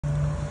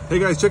Hey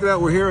guys, check it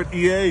out. We're here at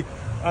EA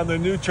on the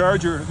new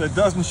charger that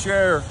doesn't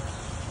share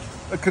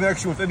a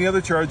connection with any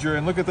other charger.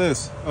 And look at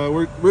this.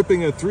 We're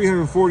ripping at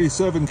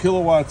 347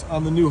 kilowatts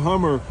on the new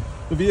Hummer.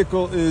 The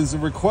vehicle is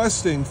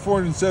requesting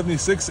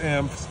 476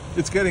 amps.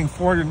 It's getting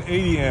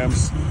 480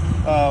 amps.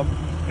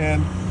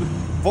 And the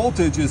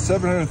voltage is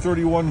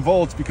 731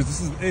 volts because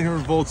this is an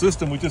 800 volt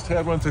system. We just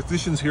had one of the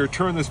technicians here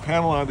turn this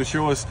panel on to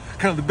show us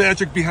kind of the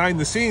magic behind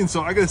the scenes.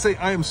 So I gotta say,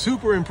 I am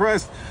super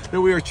impressed that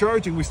we are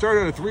charging. We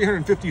started at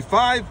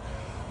 355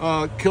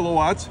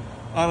 kilowatts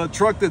on a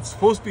truck that's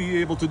supposed to be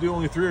able to do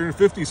only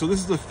 350. So this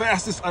is the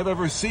fastest I've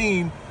ever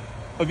seen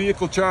a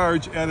vehicle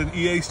charge at an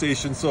EA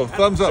station. So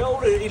thumbs up. Show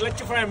the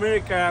Electrify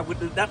America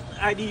with that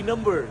ID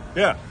number.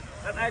 Yeah.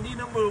 That ID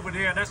number over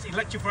there, that's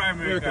Electrify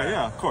America.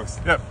 Yeah, of course.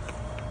 Yeah.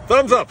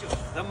 Thumbs up.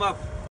 Thumb up.